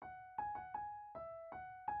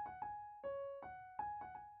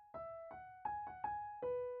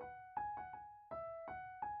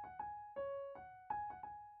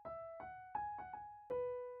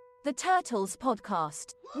The Turtles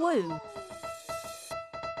Podcast. Woo!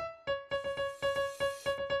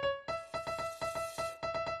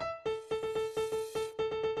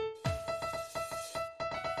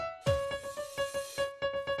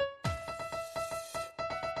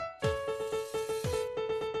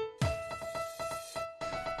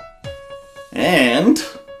 And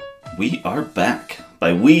we are back.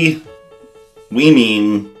 By we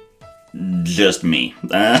mean just me.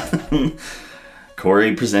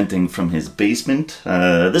 Cory presenting from his basement.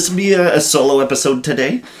 This will be a solo episode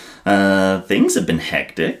today. Things have been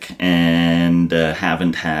hectic and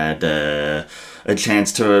haven't had a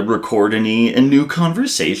chance to record any new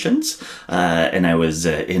conversations. And I was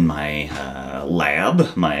in my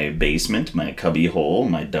lab, my basement, my cubby hole,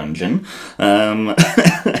 my dungeon,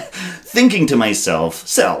 thinking to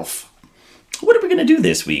myself, what are we going to do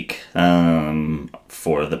this week?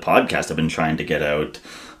 For the podcast, I've been trying to get out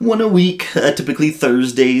one a week, typically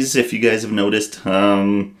Thursdays, if you guys have noticed.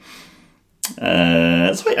 So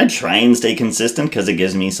I try and stay consistent because it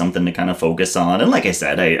gives me something to kind of focus on. And like I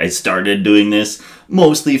said, I started doing this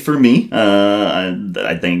mostly for me.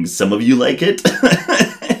 I think some of you like it.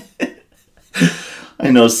 I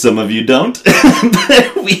know some of you don't.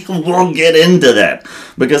 But we'll get into that.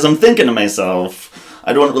 Because I'm thinking to myself,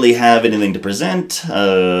 I don't really have anything to present,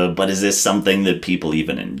 but is this something that people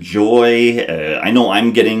even enjoy? I know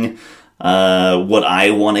I'm getting what I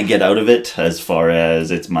want to get out of it, as far as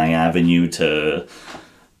it's my avenue to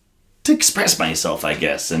express myself, I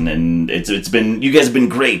guess. And it's been, you guys have been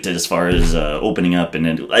great as far as opening up and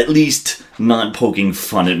at least not poking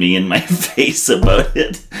fun at me in my face about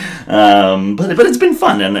it. But it's been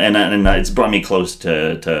fun and it's brought me close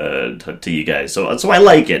to you guys. So I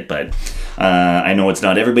like it, but I know it's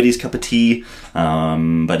not everybody's cup of tea.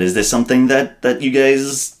 But is this something that you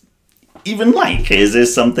guys even like? Is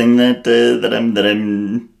this something that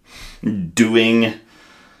I'm doing?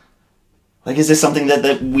 Like, is this something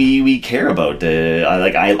that we care about?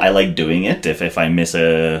 I like doing it. If I miss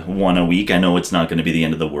one a week, I know it's not going to be the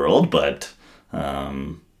end of the world, but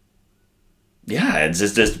yeah, it's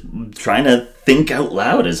just trying to think out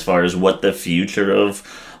loud as far as what the future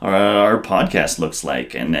of our podcast looks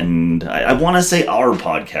like. And I want to say our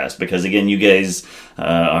podcast because, again, you guys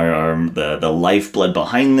are the lifeblood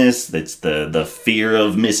behind this. It's the fear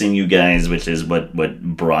of missing you guys, which is what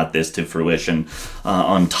brought this to fruition,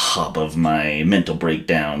 on top of my mental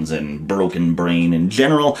breakdowns and broken brain in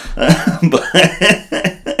general.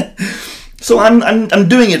 So I'm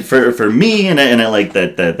doing it for me, and I like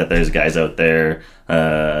that there's guys out there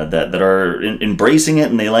that are embracing it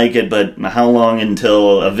and they like it. But how long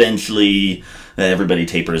until eventually everybody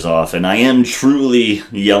tapers off and I am truly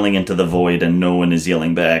yelling into the void and no one is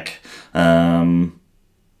yelling back?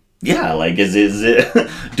 Yeah, like is it?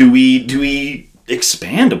 Do we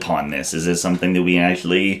expand upon this? Is this something that we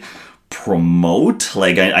actually promote?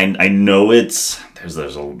 Like I know that's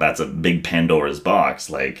a big Pandora's box.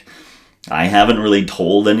 Like, I haven't really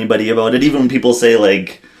told anybody about it. Even when people say,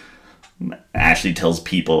 like, Ashley tells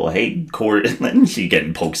people, hey, Cory, and she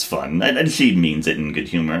getting pokes fun. And she means it in good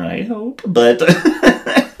humor, I hope. But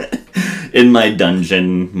in my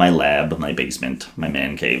dungeon, my lab, my basement, my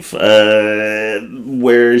man cave,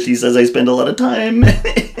 where she says I spend a lot of time,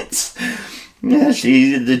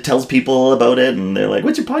 she tells people about it, and they're like,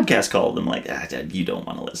 what's your podcast called? I'm like, you don't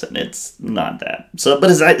want to listen. It's not that. So,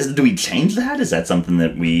 but do we change that? Is that something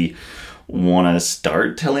that we want to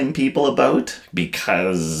start telling people about?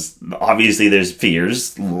 Because obviously there's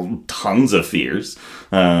fears, tons of fears.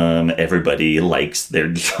 Everybody likes their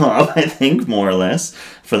job, I think, more or less,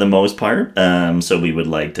 for the most part. So we would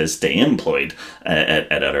like to stay employed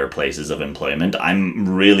at other places of employment. I'm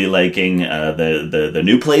really liking the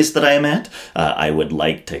new place that I am at. I would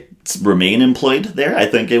like to remain employed there. I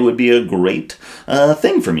think it would be a great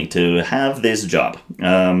thing for me to have this job.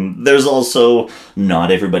 There's also,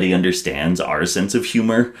 not everybody understands our sense of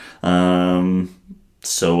humor.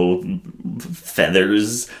 So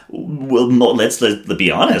feathers will, let's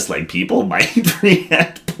be honest, like, people might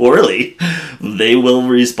react poorly. They will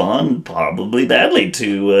respond probably badly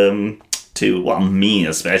to well, me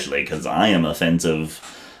especially, because I am offensive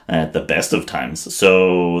at the best of times.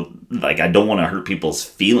 So, like, I don't want to hurt people's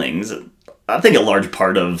feelings. I think a large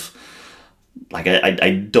part of, like, I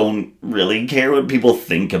don't really care what people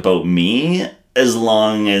think about me, as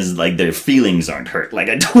long as, like, their feelings aren't hurt. Like,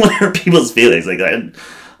 I don't want to hurt people's feelings. Like,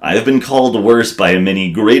 I've been called worse by many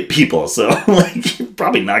great people, so, like, you're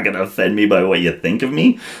probably not going to offend me by what you think of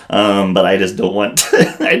me. But I just don't want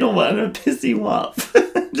to, I don't want to piss you off.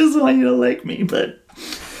 Just want you to like me, but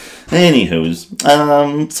anywho's.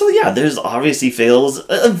 So yeah, there's obviously fears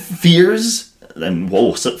and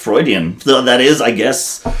whoa, Freudian. So that is, I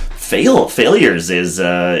guess, failures is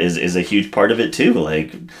a huge part of it too.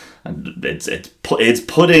 Like, it's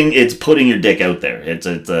putting your dick out there. It's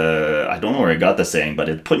I don't know where I got the saying, but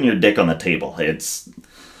it's putting your dick on the table. It's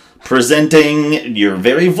presenting. You're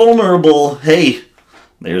very vulnerable. Hey,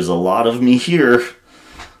 there's a lot of me here.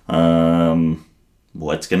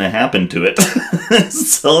 What's gonna happen to it?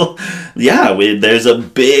 So, yeah, there's a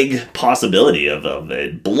big possibility of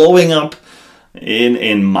it blowing up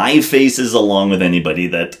in my faces along with anybody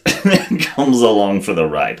that comes along for the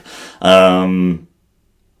ride.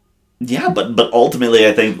 Yeah, but ultimately,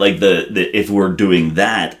 I think like the if we're doing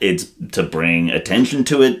that, it's to bring attention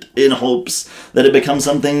to it in hopes that it becomes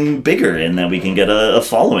something bigger and that we can get a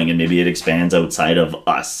following and maybe it expands outside of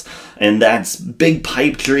us. And that's big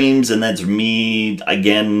pipe dreams, and that's me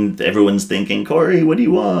again. Everyone's thinking, Cory, what do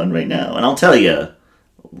you want right now? And I'll tell you,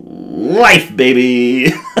 life,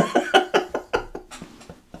 baby.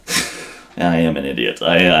 I am an idiot.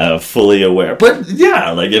 I am fully aware. But yeah,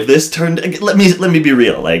 like if this turned, let me be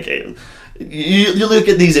real. Like you look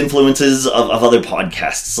at these influences of other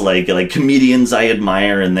podcasts, like comedians I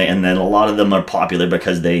admire, and then a lot of them are popular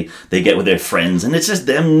because they get with their friends, and it's just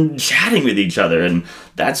them chatting with each other, and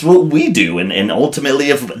that's what we do. And ultimately,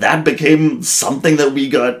 if that became something that we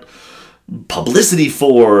got publicity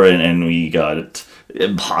for, and we got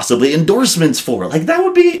possibly endorsements for, like, that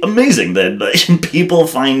would be amazing that people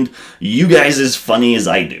find you guys as funny as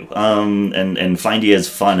I do, and find you as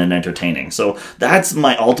fun and entertaining. So that's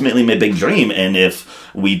ultimately my big dream, and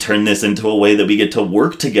if we turn this into a way that we get to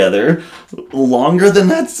work together longer, then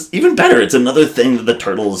that's even better. It's another thing that the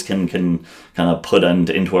Turtles can kind of put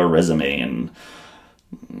into our resume, and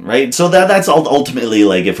right, so that's ultimately,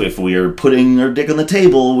 like, if we're putting our dick on the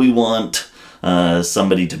table, we want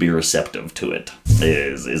somebody to be receptive to it,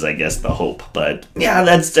 is I guess the hope. But yeah,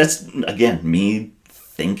 that's again me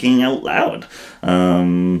thinking out loud.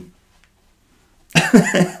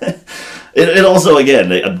 It also,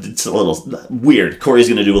 again, it's a little weird. Cory's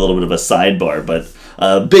going to do a little bit of a sidebar, but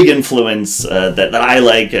big influence that I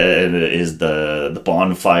like is the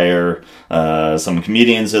Bonfire. Some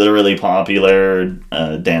comedians that are really popular,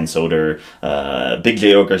 Dan Soder, Big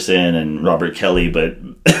J. Okerson, and Robert Kelly. But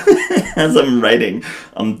as I'm writing,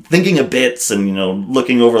 I'm thinking of bits and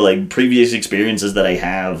looking over like previous experiences that I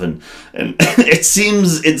have, and it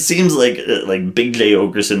seems like Big J.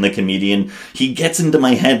 Okerson, the comedian, he gets into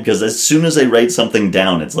my head because as soon as I write something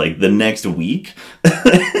down, it's like the next week,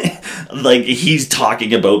 like he's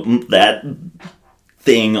talking about that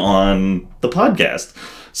thing on the podcast.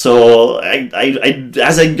 So I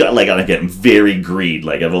as I got, like, I get very green.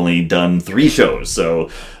 Like, I've only done 3 shows, so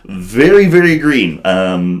very, very green.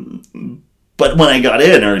 But when I got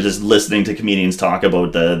in, or just listening to comedians talk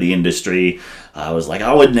about the industry, I was like,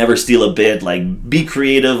 I would never steal a bit. Like, be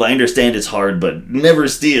creative. I understand it's hard, but never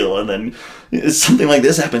steal. And then something like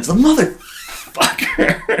this happens. The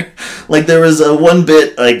motherfucker. Like, there was one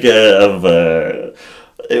bit like of.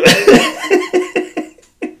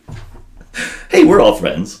 Hey, we're all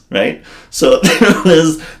friends, right? So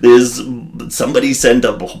there's somebody sent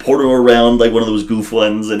a portal around, like one of those goof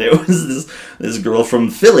ones, and it was this girl from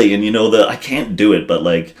Philly, and I can't do it, but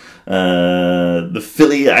like the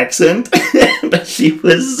Philly accent, but she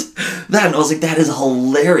was that, and I was like, that is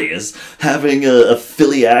hilarious, having a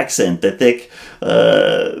Philly accent. I think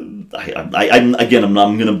I'm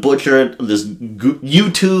gonna butcher it. This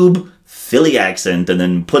YouTube Philly accent, and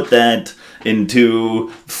then put that into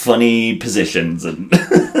funny positions. And what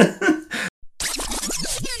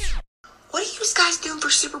are you guys doing for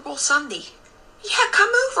Super Bowl Sunday? Yeah, come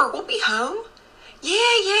over. We'll be home.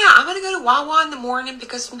 Yeah. I'm gonna go to Wawa in the morning,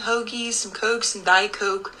 pick up some hoagies, some Cokes, some Diet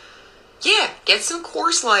Coke. Yeah, get some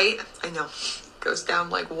Coors Light. I know, goes down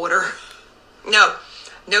like water. No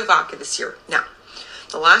vodka this year. No.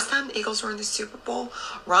 The last time the Eagles were in the Super Bowl,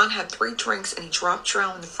 Ron had 3 drinks and he dropped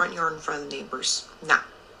Terrell in the front yard in front of the neighbors. No.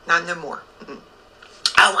 Not no more. Mm-mm.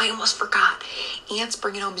 Oh, I almost forgot. Ant's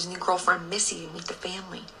bringing home his new girlfriend, Missy, to meet the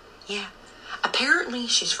family. Yeah. Apparently,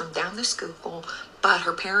 she's from down the Schuylkill, but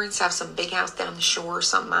her parents have some big house down the shore or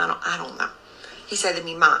something. I don't know. He said to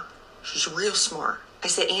me, Mom, she's real smart. I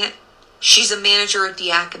said, Aunt, she's a manager at the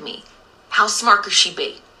Academy. How smart could she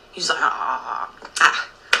be? He was like,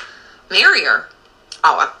 marry her.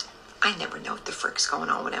 Oh, I never know what the frick's going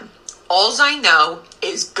on with him. Alls I know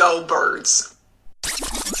is go Birds.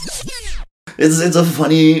 It's a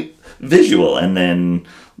funny visual, and then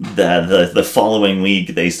the following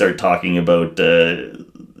week they start talking about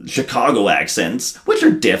Chicago accents, which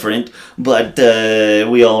are different, but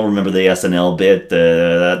we all remember the SNL bit,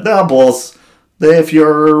 boss, If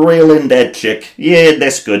you're railing that chick, yeah,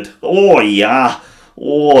 that's good. Oh, yeah.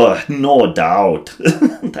 Oh, no doubt.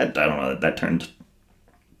 I don't know, that turned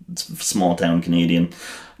small town Canadian.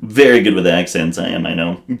 Very good with accents, I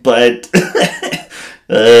know. But,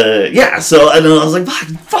 yeah, so I don't know, I was like,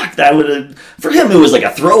 fuck, that would have, for him it was like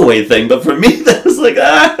a throwaway thing, but for me that was like,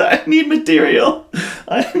 I need material.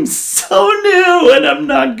 I'm so new and I'm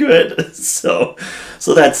not good. So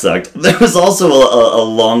that sucked. There was also a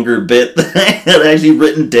longer bit that I had actually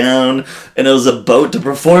written down, and I was about to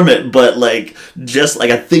perform it, but just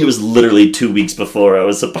I think it was literally 2 weeks before I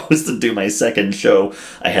was supposed to do my second show.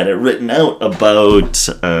 I had it written out about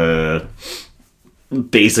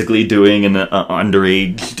basically doing an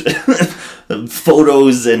underage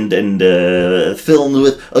photos and filmed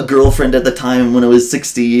with a girlfriend at the time when I was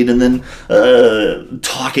 16, and then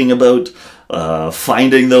talking about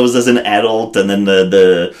finding those as an adult, and then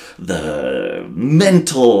the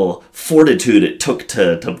mental fortitude it took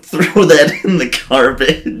to throw that in the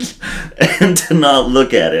garbage and to not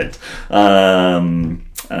look at it.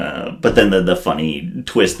 But then the funny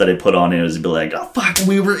twist that I put on it was to be like, oh fuck,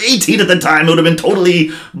 we were 18 at the time, it would have been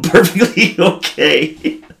totally, perfectly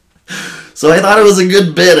okay. So I thought it was a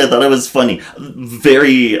good bit. I thought it was funny. A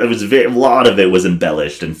lot of it was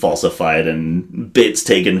embellished and falsified, and bits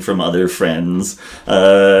taken from other friends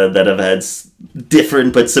that have had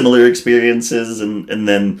different but similar experiences, and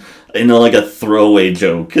then a throwaway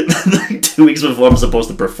joke. 2 weeks before I'm supposed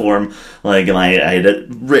to perform, I had it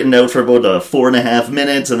written out for about 4.5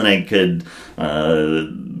 minutes, and then I could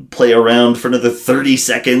play around for another 30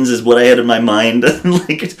 seconds is what I had in my mind.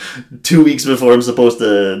 2 weeks before I'm supposed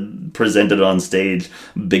to present it on stage,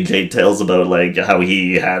 Big J tells about how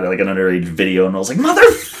he had an underage video, and I was like,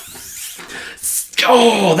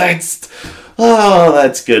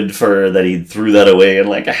 that's good for that he threw that away in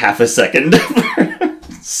a half a second.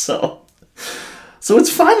 So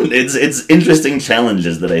it's fun. It's interesting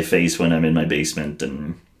challenges that I face when I'm in my basement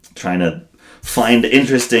and trying to find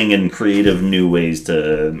interesting and creative new ways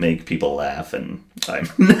to make people laugh, and I'm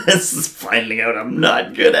finding out I'm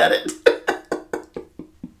not good at it.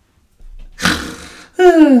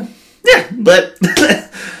 Yeah, but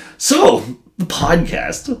so the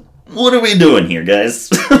podcast. What are we doing here, guys?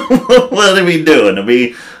 What are we doing? Are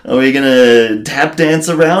we gonna tap dance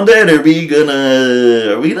around it? Are we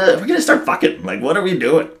gonna start fucking? What are we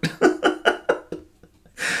doing?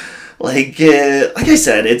 Like I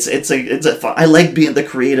said, I like being the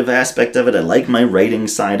creative aspect of it. I like my writing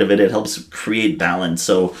side of it. It helps create balance.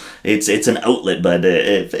 So it's an outlet. But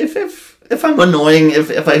if I'm annoying,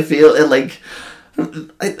 if I feel it,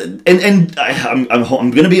 I'm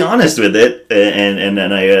gonna be honest with it, and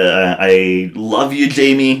I love you,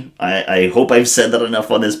 Jamie. I hope I've said that enough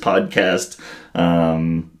on this podcast.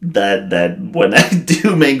 That when I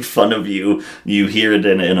do make fun of you, you hear it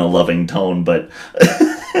in a loving tone, but.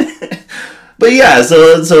 But yeah,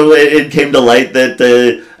 so it came to light that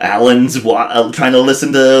Alan's trying to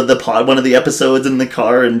listen to one of the episodes in the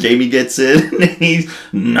car, and Jamie gets in, and he's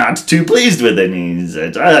not too pleased with it, and he's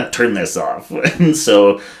turn this off. And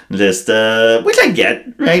so just which I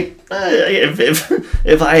get, right?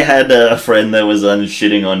 If I had a friend that was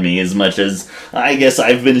shitting on me as much as I guess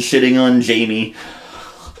I've been shitting on Jamie,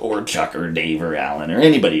 or Chuck, or Dave, or Alan, or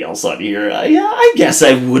anybody else on here, I guess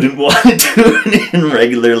I wouldn't want to tune in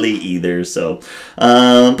regularly either. So,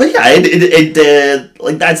 but yeah, it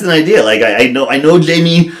that's an idea. I know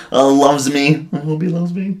Jamie loves me. I hope he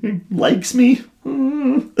loves me. He likes me.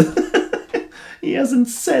 He hasn't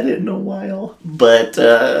said it in a while, but.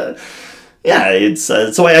 Yeah, it's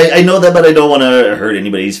so I know that, but I don't want to hurt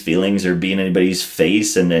anybody's feelings or be in anybody's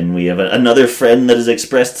face. And then we have another friend that has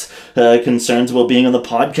expressed concerns about being on the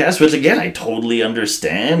podcast, which again I totally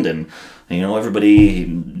understand. And everybody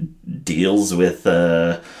deals with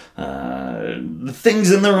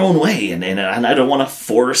things in their own way, and I don't want to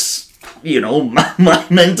force my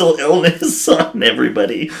mental illness on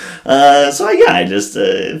everybody. So I just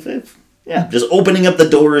just opening up the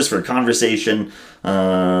doors for conversation.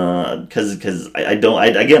 Because I don't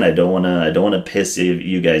want to piss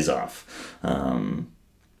you guys off.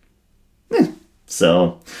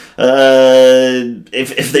 So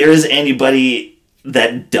if there is anybody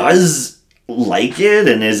that does like it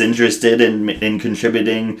and is interested in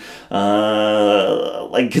contributing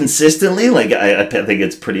consistently, I think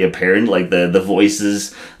it's pretty apparent, the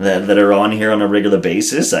voices that are on here on a regular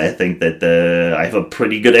basis. I think that I have a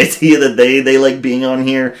pretty good idea that they like being on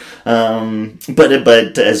here,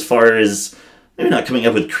 but as far as maybe not coming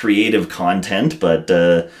up with creative content, but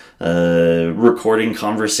recording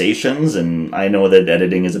conversations, and I know that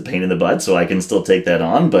editing is a pain in the butt, so I can still take that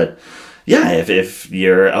on, but yeah, if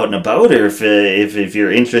you're out and about, or if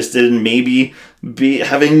you're interested in maybe be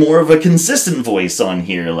having more of a consistent voice on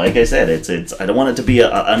here, like I said, it's I don't want it to be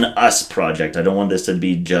an us project. I don't want this to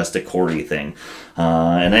be just a Cory thing.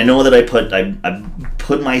 And I know that I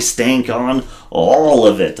put my stank on all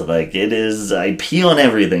of it. Like, it is, I pee on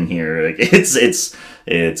everything here. Like,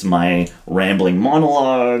 it's my rambling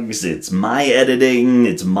monologues, it's my editing,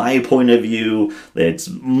 it's my point of view, it's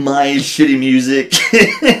my shitty music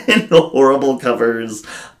and the horrible covers.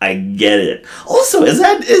 I get it. Also, it's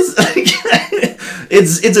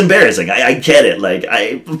embarrassing. I get it. Like,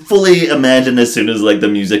 I fully imagine as soon as, like, the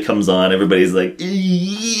music comes on, everybody's like,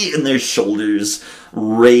 "Eee," and their shoulders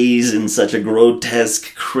raise in such a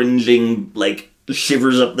grotesque, cringing, like,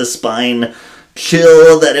 shivers up the spine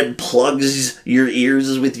chill that it plugs your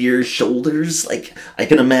ears with your shoulders. Like, I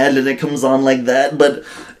can imagine it comes on like that, but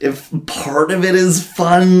if part of it is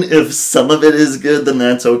fun, if some of it is good, then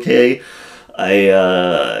that's okay. I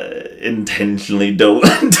intentionally don't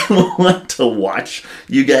want to watch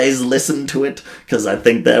you guys listen to it, because I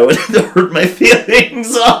think that would hurt my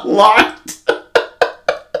feelings a lot.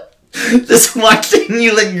 Just watching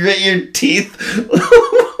you, like, grit your teeth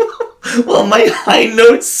while my high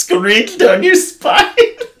notes screech down your spine.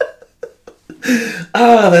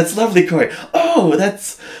 Oh, that's lovely, Cory. Oh,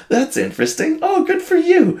 that's interesting. Oh, good for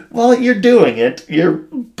you. While you're doing it, you're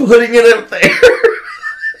putting it out there.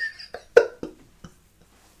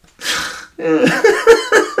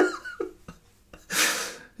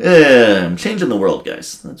 Yeah, I'm changing the world,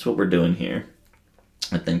 guys. That's what we're doing here.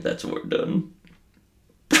 I think that's what we're doing.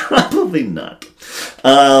 Probably not.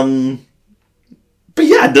 But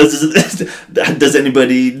yeah, does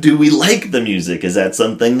anybody, do we like the music? Is that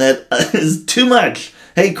something that is too much?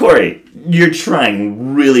 Hey, Cory, you're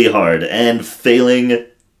trying really hard and failing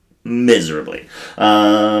miserably.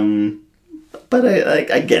 But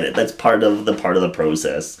I get it. That's part of the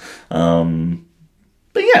process.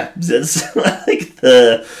 But yeah, it's like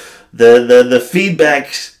the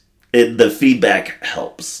feedback. The feedback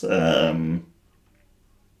helps.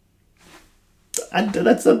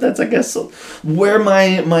 That's I guess where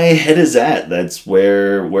my head is at. That's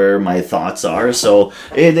where my thoughts are. So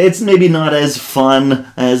it's maybe not as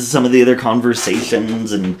fun as some of the other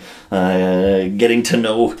conversations and getting to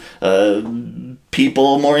know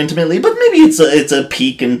people more intimately, but maybe it's a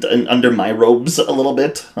peek and under my robes a little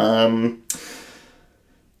bit.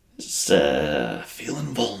 Just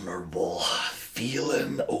feeling vulnerable,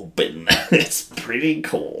 feeling open. It's pretty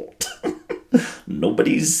cold.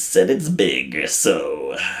 Nobody's said it's big,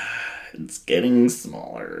 so it's getting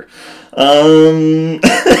smaller. On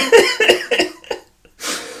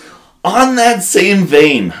that same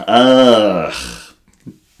vein,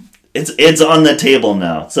 it's on the table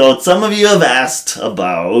now. So some of you have asked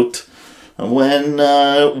about when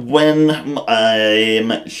I'm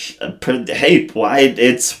hey, why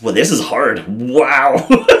this is hard. Wow.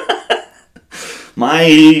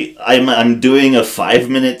 I'm doing a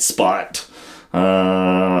 5-minute spot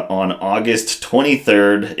on August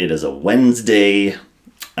 23rd. It is a Wednesday.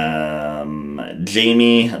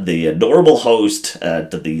 Jamie, the adorable host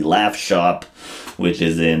at the Laugh Shop, which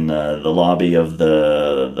is in the lobby of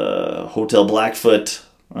the Hotel Blackfoot.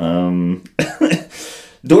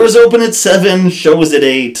 Doors open at 7, shows at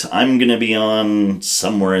 8. I'm gonna be on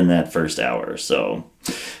somewhere in that first hour, so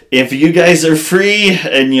if you guys are free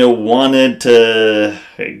and you wanted to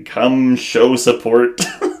come show support,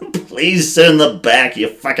 please sit in the back, you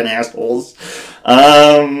fucking assholes.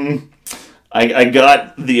 I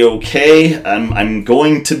got the okay. I'm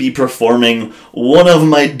going to be performing one of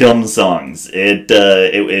my dumb songs. It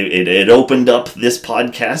opened up this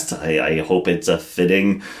podcast. I hope it's a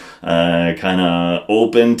fitting kind of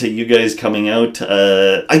open to you guys coming out.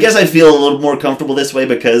 I guess I feel a little more comfortable this way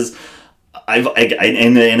because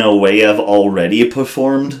in a way I've already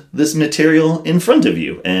performed this material in front of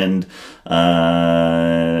you, and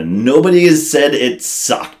nobody has said it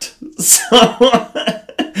sucked.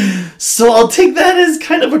 So I'll take that as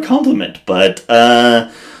kind of a compliment. But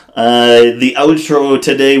the outro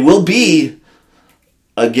today will be,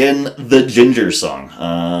 again, the Ginger song.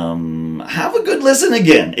 Have a good listen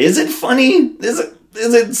again. Is it funny? Is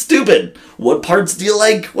it stupid? What parts do you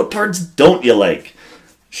like? What parts don't you like?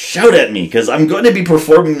 Shout at me, because I'm going to be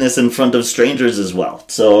performing this in front of strangers as well.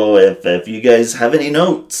 So if you guys have any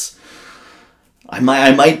notes, I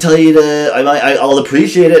might tell you to. I'll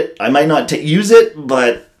appreciate it. I might not use it,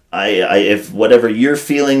 but if whatever your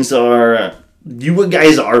feelings are, you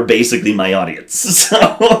guys are basically my audience.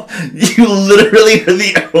 So you literally are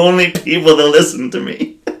the only people that listen to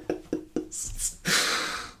me.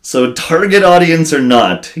 So target audience or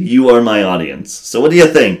not, you are my audience. So what do you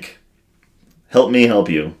think? help me help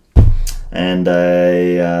you. And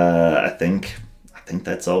I think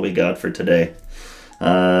that's all we got for today.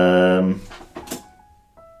 Love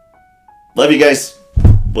you guys.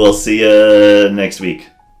 We'll see you next week.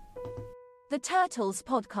 The Turtles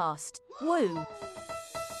Podcast. Woo!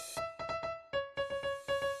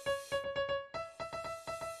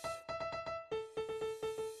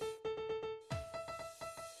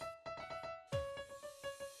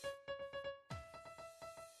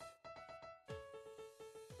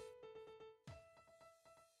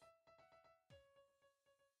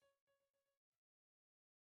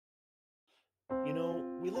 You know,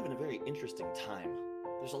 we live in a very interesting time.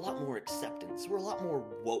 There's a lot more acceptance. We're a lot more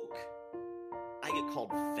woke. I get called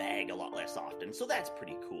fag a lot less often, so that's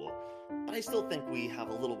pretty cool. But I still think we have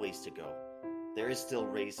a little ways to go. There is still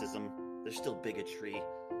racism. There's still bigotry.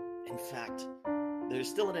 In fact, there's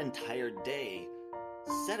still an entire day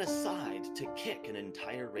set aside to kick an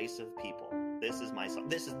entire race of people. This is my song.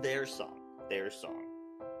 This is their song. Their song.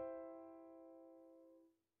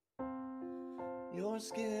 Your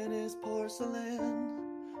skin is porcelain.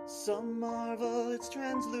 Some marvel it's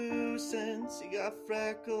translucent. You got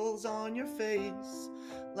freckles on your face,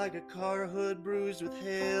 like a car hood bruised with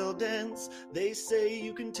hail dents. They say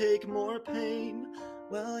you can take more pain.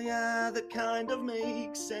 Well, yeah, that kind of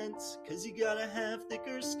makes sense, 'cause you gotta have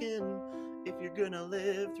thicker skin if you're gonna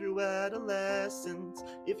live through adolescence.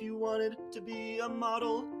 If you wanted to be a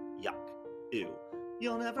model, yuck, ew.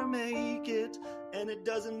 You'll never make it, and it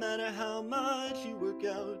doesn't matter how much you work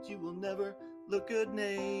out, you will never look good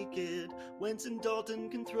naked. Winston Dalton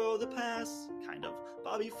can throw the pass, kind of.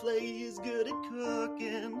 Bobby Flay is good at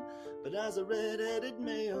cooking, but as a red-headed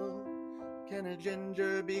male, can a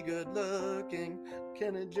ginger be good looking?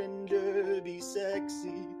 Can a ginger be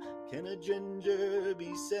sexy? Can a ginger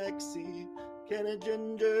be sexy? Can a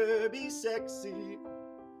ginger be sexy?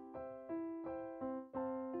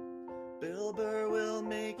 Bill Burr will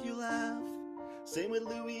make you laugh. Same with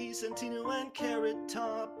Louis Santino and Carrot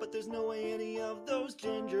Top. But there's no way any of those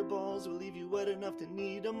ginger balls will leave you wet enough to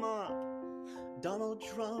need a mop. Donald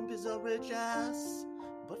Trump is a rich ass,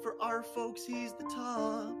 but for our folks he's the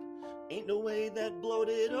top. Ain't no way that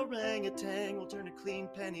bloated orangutan will turn a clean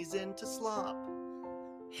pennies into slop.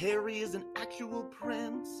 Harry is an actual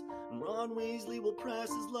prince, and Ron Weasley will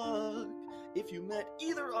press his luck. If you met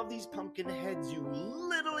either of these pumpkin heads, you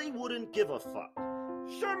literally wouldn't give a fuck.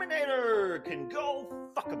 Shermanator can go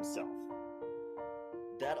fuck himself.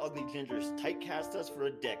 That ugly ginger's typecast us for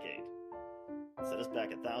a decade. Set us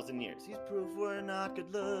back 1,000 years. He's proof we're not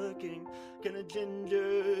good looking. Can a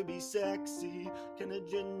ginger be sexy? Can a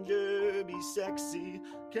ginger be sexy?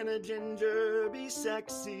 Can a ginger be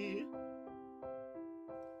sexy?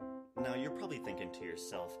 Now you're probably thinking to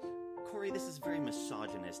yourself, Cory, this is very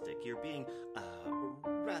misogynistic. You're being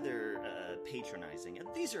rather patronizing. And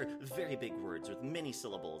these are very big words with many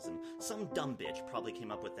syllables, and some dumb bitch probably came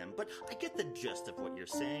up with them. But I get the gist of what you're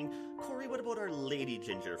saying. Cory, what about our lady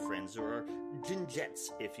ginger friends, or our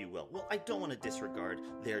gingettes, if you will? Well, I don't want to disregard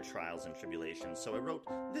their trials and tribulations, so I wrote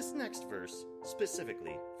this next verse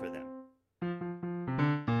specifically for them.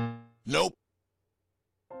 Nope.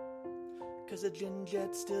 'Cause a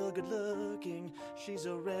gingette's still good looking. She's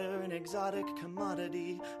a rare and exotic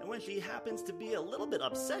commodity. And when she happens to be a little bit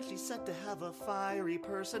upset, she's said to have a fiery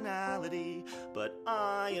personality. But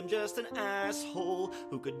I am just an asshole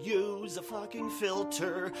who could use a fucking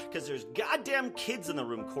filter. 'Cause there's goddamn kids in the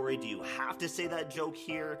room, Cory. Do you have to say that joke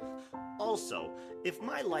here? Also, if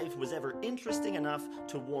my life was ever interesting enough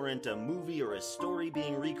to warrant a movie or a story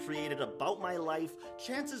being recreated about my life,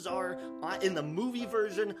 chances are, in the movie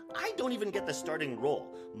version, I don't even get the starting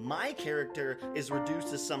role. My character is reduced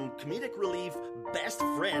to some comedic relief best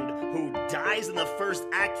friend who dies in the first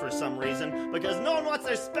act for some reason because no one wants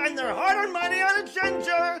to spend their hard-earned money on a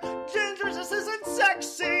ginger. Ginger just isn't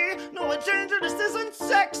sexy. No, a ginger just isn't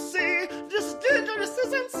sexy. Just ginger just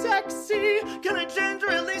isn't sexy. Can a ginger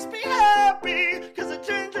at least be happy? 'Cause a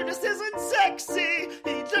ginger just isn't sexy.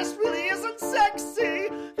 He just really isn't sexy.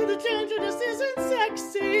 And a ginger just isn't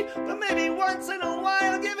sexy. But maybe once in a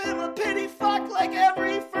while give him a pity fuck like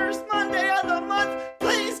every first Monday of the month.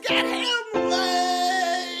 Please get him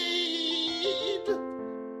laid.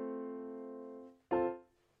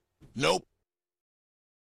 Nope.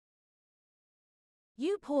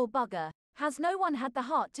 You poor bugger. Has no one had the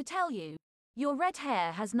heart to tell you? Your red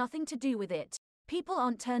hair has nothing to do with it. People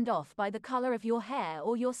aren't turned off by the color of your hair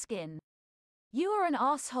or your skin. You are an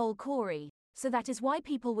asshole, Cory, so that is why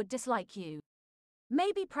people would dislike you.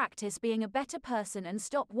 Maybe practice being a better person and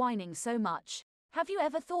stop whining so much. Have you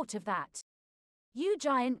ever thought of that? You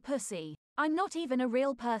giant pussy. I'm not even a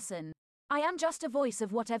real person. I am just a voice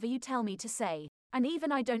of whatever you tell me to say, and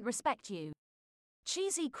even I don't respect you.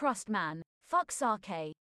 Cheesy crust man, fuck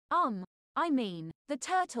sake. I mean, the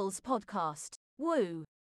Turtles podcast. Woo.